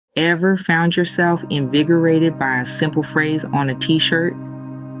Ever found yourself invigorated by a simple phrase on a t-shirt?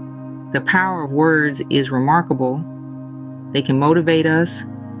 The power of words is remarkable. They can motivate us,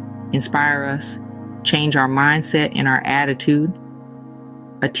 inspire us, change our mindset and our attitude.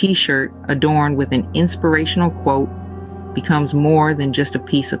 A t-shirt adorned with an inspirational quote becomes more than just a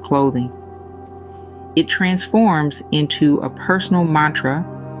piece of clothing. It transforms into a personal mantra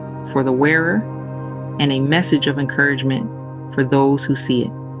for the wearer and a message of encouragement for those who see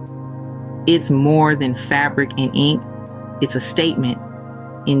it. It's more than fabric and ink. It's a statement.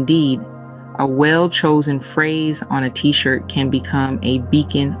 Indeed, a well-chosen phrase on a t-shirt can become a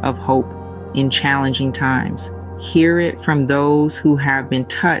beacon of hope in challenging times. Hear it from those who have been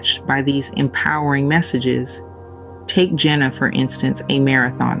touched by these empowering messages. Take Jenna, for instance, a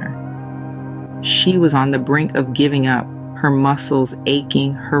marathoner. She was on the brink of giving up, her muscles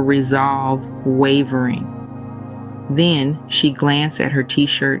aching, her resolve wavering. Then she glanced at her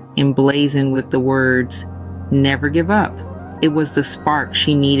t-shirt emblazoned with the words, "Never give up." It was the spark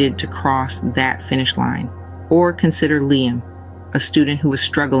she needed to cross that finish line. Or consider Liam, a student who was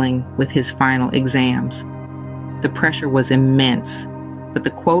struggling with his final exams. The pressure was immense, but the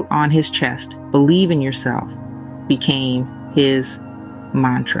quote on his chest, "Believe in yourself," became his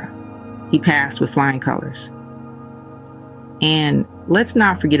mantra. He passed with flying colors. And let's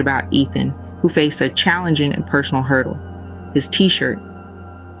not forget about Ethan, who faced a challenging and personal hurdle. His t-shirt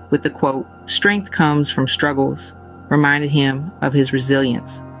with the quote, "Strength comes from struggles," reminded him of his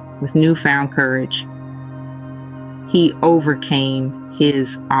resilience. With newfound courage, he overcame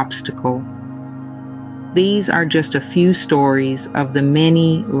his obstacle. These are just a few stories of the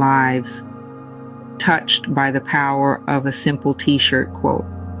many lives touched by the power of a simple t-shirt quote.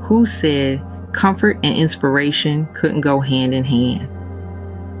 Who said comfort and inspiration couldn't go hand in hand?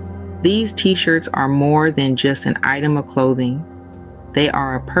 These t-shirts are more than just an item of clothing. They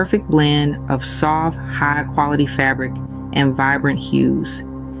are a perfect blend of soft, high-quality fabric and vibrant hues,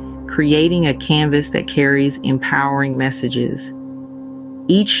 creating a canvas that carries empowering messages.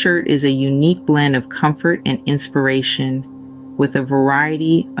 Each shirt is a unique blend of comfort and inspiration, with a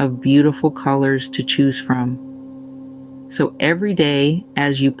variety of beautiful colors to choose from. So every day,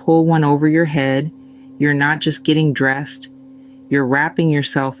 as you pull one over your head, you're not just getting dressed, you're wrapping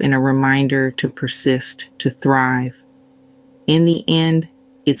yourself in a reminder to persist, to thrive. In the end,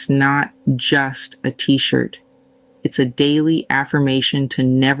 it's not just a t-shirt. It's a daily affirmation to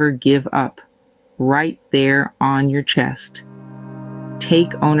never give up, right there on your chest.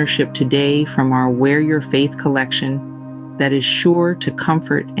 Take ownership today from our Wear Your Faith collection that is sure to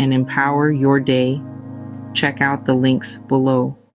comfort and empower your day. Check out the links below.